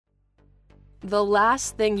The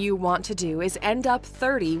last thing you want to do is end up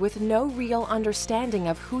 30 with no real understanding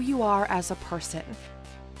of who you are as a person.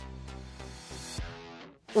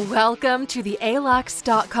 Welcome to the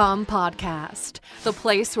Alux.com podcast, the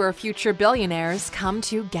place where future billionaires come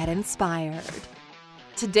to get inspired.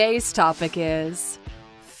 Today's topic is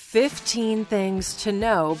 15 things to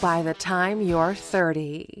know by the time you're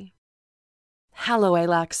 30. Hello,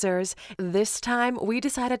 Aluxers. This time, we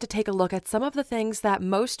decided to take a look at some of the things that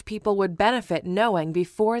most people would benefit knowing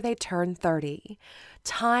before they turn 30.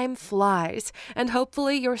 Time flies, and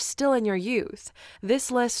hopefully you're still in your youth. This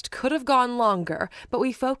list could have gone longer, but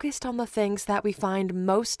we focused on the things that we find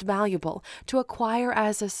most valuable to acquire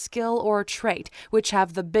as a skill or trait which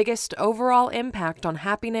have the biggest overall impact on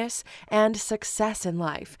happiness and success in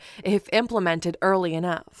life, if implemented early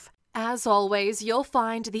enough. As always, you'll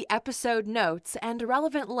find the episode notes and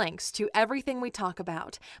relevant links to everything we talk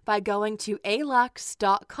about by going to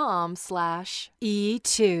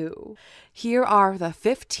alux.com/E2. Here are the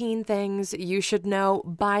 15 things you should know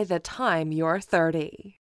by the time you're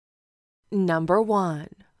 30. Number 1.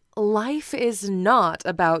 Life is not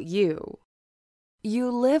about you.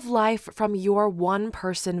 You live life from your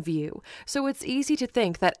one-person view, so it's easy to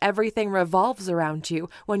think that everything revolves around you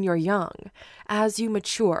when you're young. As you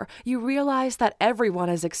mature, you realize that everyone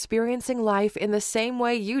is experiencing life in the same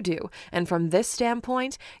way you do, and from this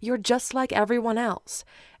standpoint, you're just like everyone else.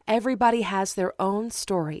 Everybody has their own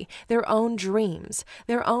story, their own dreams,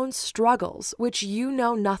 their own struggles, which you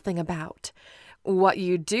know nothing about. What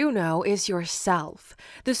you do know is yourself.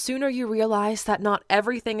 The sooner you realize that not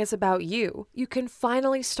everything is about you, you can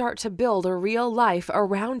finally start to build a real life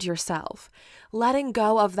around yourself. Letting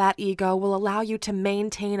go of that ego will allow you to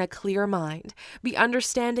maintain a clear mind, be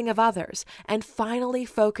understanding of others, and finally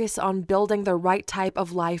focus on building the right type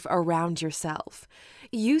of life around yourself.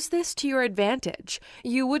 Use this to your advantage.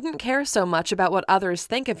 You wouldn't care so much about what others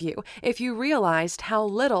think of you if you realized how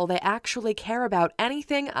little they actually care about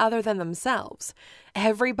anything other than themselves.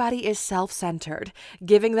 Everybody is self-centered.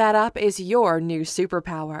 Giving that up is your new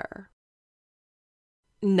superpower.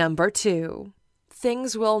 Number 2.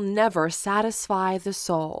 Things will never satisfy the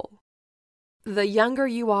soul. The younger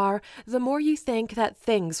you are, the more you think that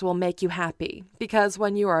things will make you happy, because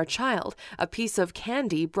when you were a child, a piece of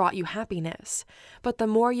candy brought you happiness. But the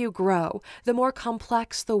more you grow, the more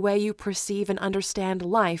complex the way you perceive and understand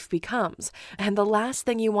life becomes, and the last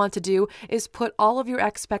thing you want to do is put all of your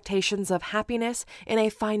expectations of happiness in a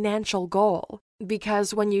financial goal.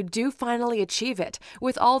 Because when you do finally achieve it,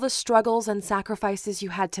 with all the struggles and sacrifices you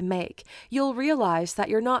had to make, you'll realize that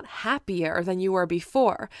you're not happier than you were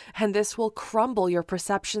before, and this will crumble your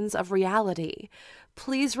perceptions of reality.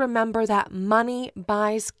 Please remember that money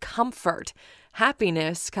buys comfort.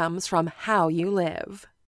 Happiness comes from how you live.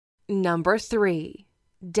 Number 3.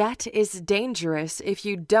 Debt is dangerous if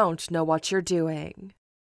you don't know what you're doing.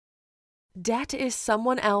 Debt is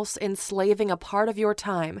someone else enslaving a part of your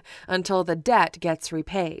time until the debt gets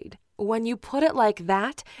repaid. When you put it like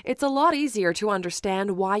that, it's a lot easier to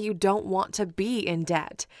understand why you don't want to be in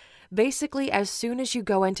debt. Basically, as soon as you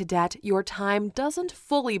go into debt, your time doesn't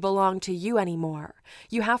fully belong to you anymore.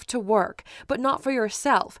 You have to work, but not for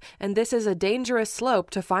yourself, and this is a dangerous slope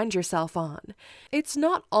to find yourself on. It's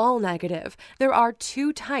not all negative. There are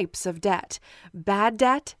 2 types of debt: bad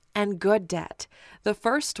debt and good debt. The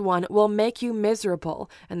first one will make you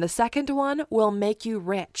miserable, and the second one will make you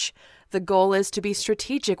rich. The goal is to be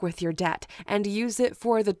strategic with your debt and use it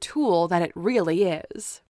for the tool that it really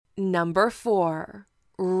is. Number 4.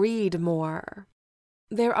 Read more.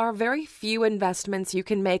 There are very few investments you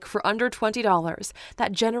can make for under $20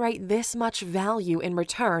 that generate this much value in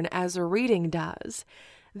return as reading does.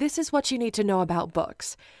 This is what you need to know about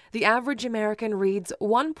books. The average American reads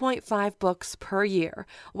 1.5 books per year,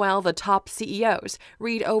 while the top CEOs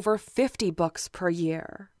read over 50 books per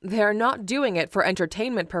year. They're not doing it for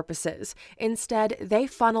entertainment purposes. Instead, they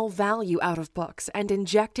funnel value out of books and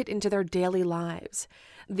inject it into their daily lives.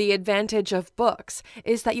 The advantage of books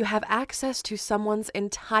is that you have access to someone's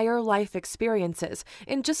entire life experiences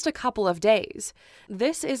in just a couple of days.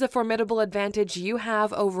 This is a formidable advantage you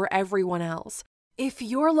have over everyone else. If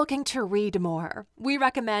you're looking to read more, we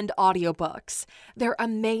recommend audiobooks. They're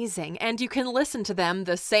amazing, and you can listen to them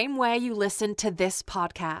the same way you listen to this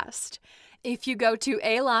podcast. If you go to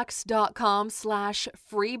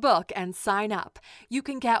alux.com/freebook and sign up, you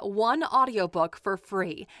can get 1 audiobook for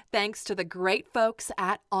free, thanks to the great folks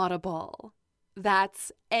at Audible.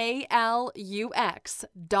 That's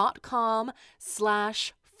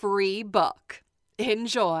alux.com/freebook.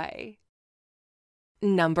 Enjoy.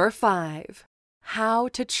 Number 5. How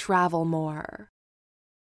to travel more.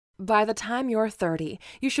 By the time you're 30,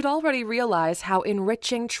 you should already realize how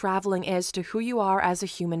enriching traveling is to who you are as a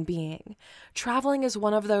human being. Traveling is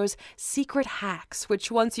one of those secret hacks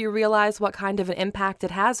which, once you realize what kind of an impact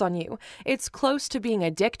it has on you, it's close to being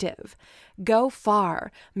addictive. Go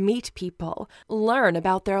far, meet people, learn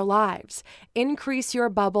about their lives, increase your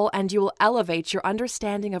bubble, and you will elevate your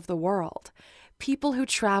understanding of the world. People who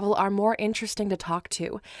travel are more interesting to talk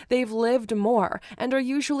to. They've lived more and are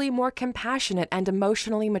usually more compassionate and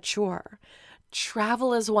emotionally mature.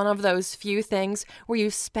 Travel is one of those few things where you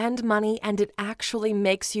spend money and it actually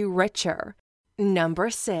makes you richer. Number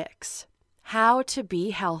 6. How to be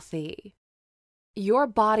healthy. Your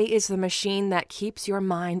body is the machine that keeps your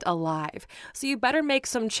mind alive, so you better make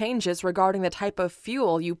some changes regarding the type of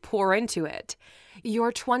fuel you pour into it.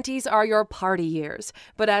 Your 20s are your party years,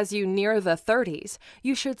 but as you near the 30s,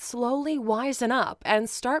 you should slowly wisen up and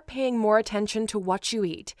start paying more attention to what you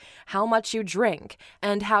eat, how much you drink,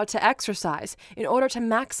 and how to exercise in order to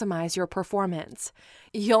maximize your performance.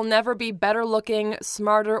 You'll never be better looking,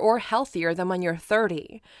 smarter, or healthier than when you're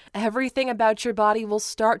 30. Everything about your body will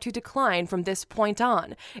start to decline from this point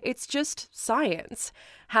on. It's just science.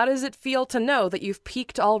 How does it feel to know that you've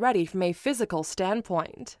peaked already from a physical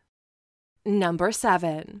standpoint? Number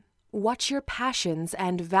 7. What your passions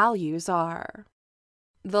and values are.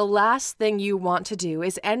 The last thing you want to do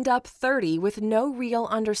is end up 30 with no real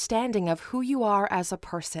understanding of who you are as a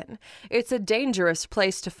person. It's a dangerous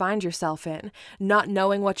place to find yourself in, not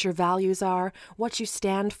knowing what your values are, what you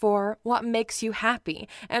stand for, what makes you happy,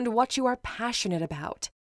 and what you are passionate about.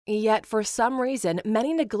 Yet, for some reason,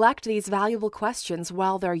 many neglect these valuable questions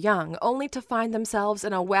while they're young, only to find themselves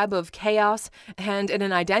in a web of chaos and in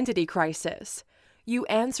an identity crisis. You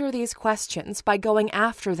answer these questions by going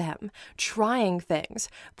after them, trying things,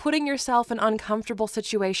 putting yourself in uncomfortable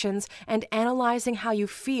situations, and analyzing how you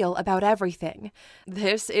feel about everything.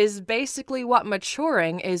 This is basically what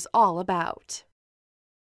maturing is all about.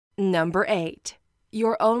 Number 8.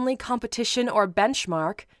 Your only competition or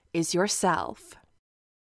benchmark is yourself.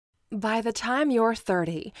 By the time you're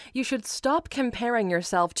 30, you should stop comparing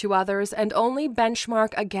yourself to others and only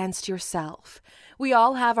benchmark against yourself. We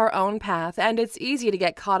all have our own path, and it's easy to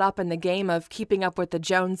get caught up in the game of keeping up with the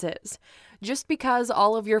Joneses. Just because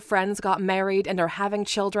all of your friends got married and are having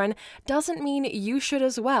children doesn't mean you should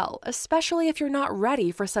as well, especially if you're not ready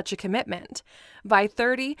for such a commitment. By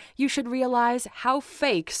 30, you should realize how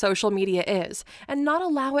fake social media is and not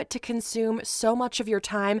allow it to consume so much of your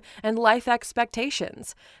time and life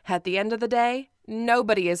expectations. At the end of the day,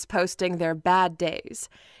 nobody is posting their bad days.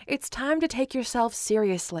 It's time to take yourself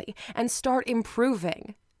seriously and start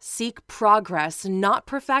improving. Seek progress, not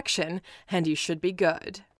perfection, and you should be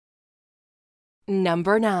good.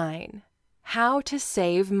 Number 9. How to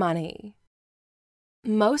save money.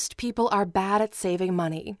 Most people are bad at saving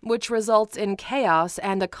money, which results in chaos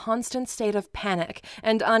and a constant state of panic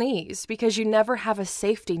and unease because you never have a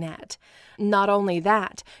safety net. Not only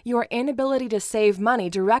that, your inability to save money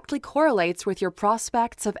directly correlates with your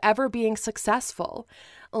prospects of ever being successful.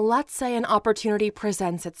 Let's say an opportunity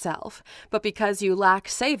presents itself, but because you lack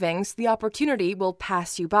savings, the opportunity will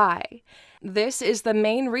pass you by. This is the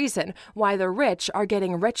main reason why the rich are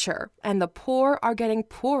getting richer and the poor are getting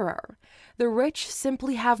poorer. The rich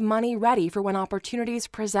simply have money ready for when opportunities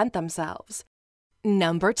present themselves.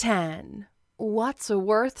 Number 10. What's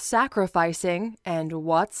worth sacrificing and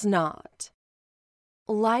what's not?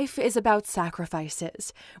 Life is about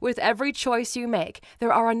sacrifices. With every choice you make,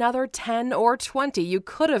 there are another 10 or 20 you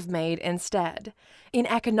could have made instead. In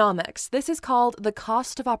economics, this is called the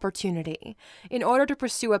cost of opportunity. In order to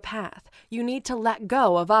pursue a path, you need to let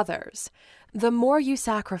go of others. The more you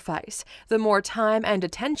sacrifice, the more time and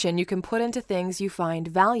attention you can put into things you find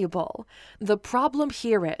valuable. The problem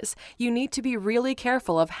here is you need to be really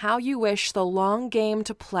careful of how you wish the long game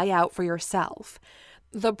to play out for yourself.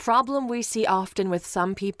 The problem we see often with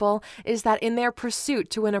some people is that in their pursuit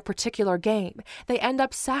to win a particular game, they end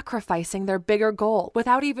up sacrificing their bigger goal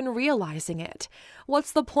without even realizing it.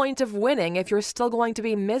 What's the point of winning if you're still going to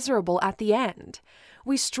be miserable at the end?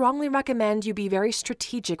 We strongly recommend you be very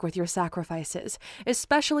strategic with your sacrifices,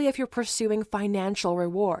 especially if you're pursuing financial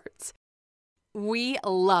rewards. We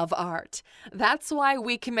love art. That's why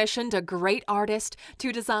we commissioned a great artist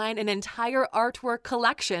to design an entire artwork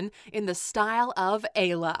collection in the style of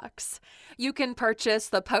Alux. You can purchase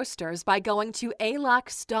the posters by going to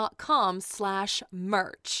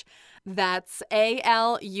alux.com/merch. That's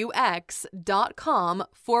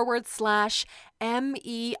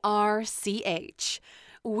alux.com/MERCH.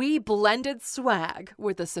 We blended swag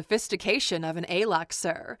with the sophistication of an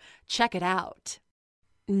Aluxer. Check it out.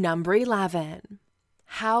 Number 11.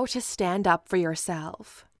 How to stand up for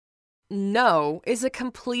yourself. No is a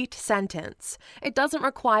complete sentence. It doesn't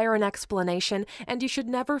require an explanation, and you should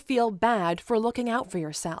never feel bad for looking out for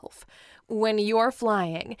yourself. When you're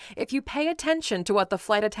flying, if you pay attention to what the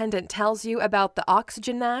flight attendant tells you about the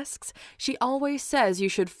oxygen masks, she always says you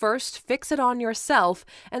should first fix it on yourself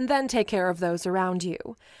and then take care of those around you.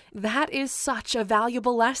 That is such a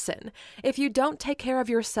valuable lesson. If you don't take care of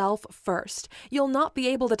yourself first, you'll not be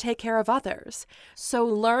able to take care of others. So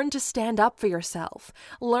learn to stand up for yourself.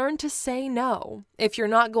 Learn to say no. If you're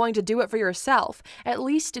not going to do it for yourself, at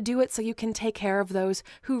least do it so you can take care of those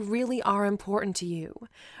who really are important to you.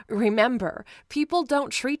 Remember, people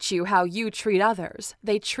don't treat you how you treat others.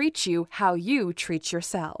 They treat you how you treat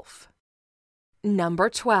yourself. Number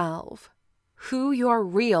 12. Who your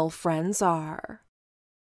real friends are.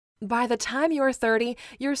 By the time you're 30,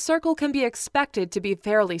 your circle can be expected to be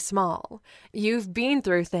fairly small. You've been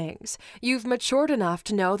through things. You've matured enough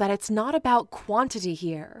to know that it's not about quantity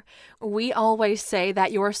here. We always say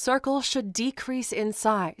that your circle should decrease in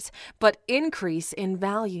size, but increase in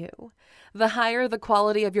value. The higher the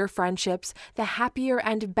quality of your friendships, the happier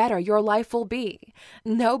and better your life will be.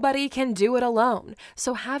 Nobody can do it alone,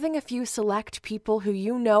 so having a few select people who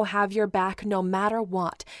you know have your back no matter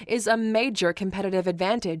what is a major competitive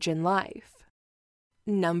advantage in life.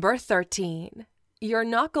 Number 13. You're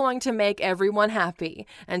not going to make everyone happy,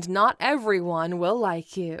 and not everyone will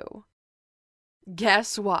like you.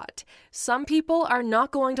 Guess what? Some people are not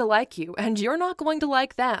going to like you, and you're not going to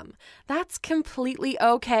like them. That's completely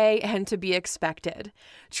okay and to be expected.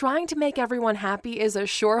 Trying to make everyone happy is a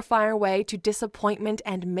surefire way to disappointment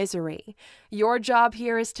and misery. Your job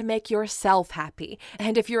here is to make yourself happy,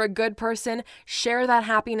 and if you're a good person, share that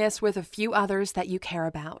happiness with a few others that you care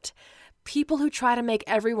about. People who try to make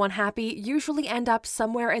everyone happy usually end up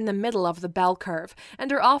somewhere in the middle of the bell curve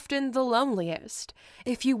and are often the loneliest.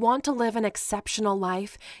 If you want to live an exceptional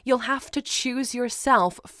life, you'll have to choose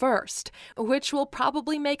yourself first, which will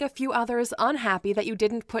probably make a few others unhappy that you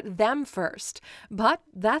didn't put them first. But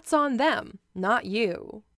that's on them, not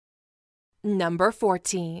you. Number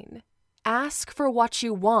 14. Ask for what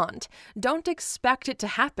you want. Don't expect it to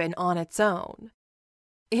happen on its own.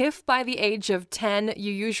 If by the age of 10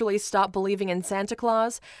 you usually stop believing in Santa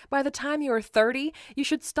Claus, by the time you're 30, you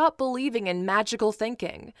should stop believing in magical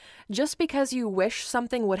thinking. Just because you wish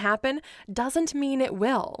something would happen doesn't mean it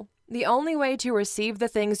will. The only way to receive the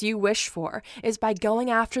things you wish for is by going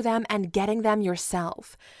after them and getting them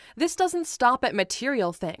yourself. This doesn't stop at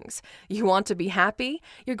material things. You want to be happy?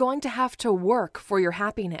 You're going to have to work for your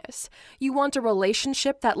happiness. You want a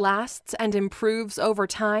relationship that lasts and improves over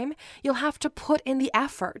time? You'll have to put in the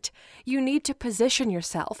effort. You need to position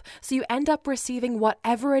yourself so you end up receiving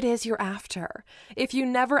whatever it is you're after. If you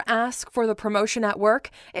never ask for the promotion at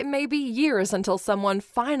work, it may be years until someone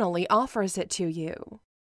finally offers it to you.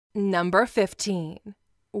 Number 15.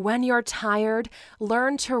 When you're tired,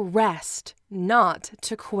 learn to rest, not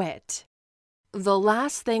to quit. The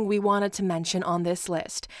last thing we wanted to mention on this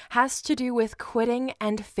list has to do with quitting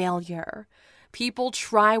and failure. People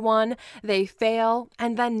try one, they fail,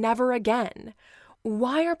 and then never again.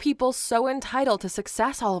 Why are people so entitled to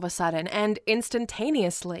success all of a sudden and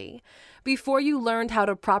instantaneously? Before you learned how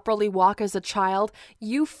to properly walk as a child,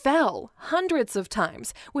 you fell hundreds of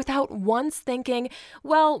times without once thinking,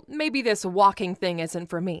 well, maybe this walking thing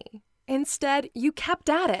isn't for me. Instead, you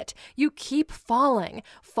kept at it. You keep falling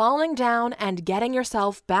down and getting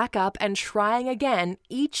yourself back up and trying again,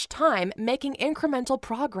 each time making incremental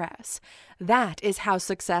progress. That is how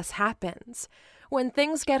success happens. When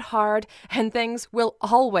things get hard, and things will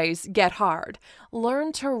always get hard,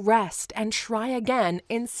 learn to rest and try again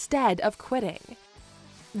instead of quitting.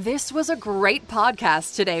 This was a great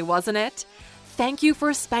podcast today, wasn't it? Thank you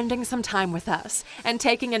for spending some time with us and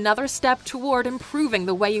taking another step toward improving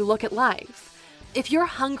the way you look at life. If you're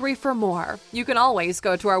hungry for more, you can always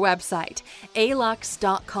go to our website,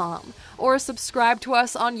 alux.com, or subscribe to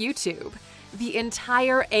us on YouTube. The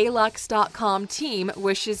entire alux.com team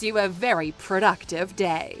wishes you a very productive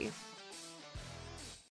day.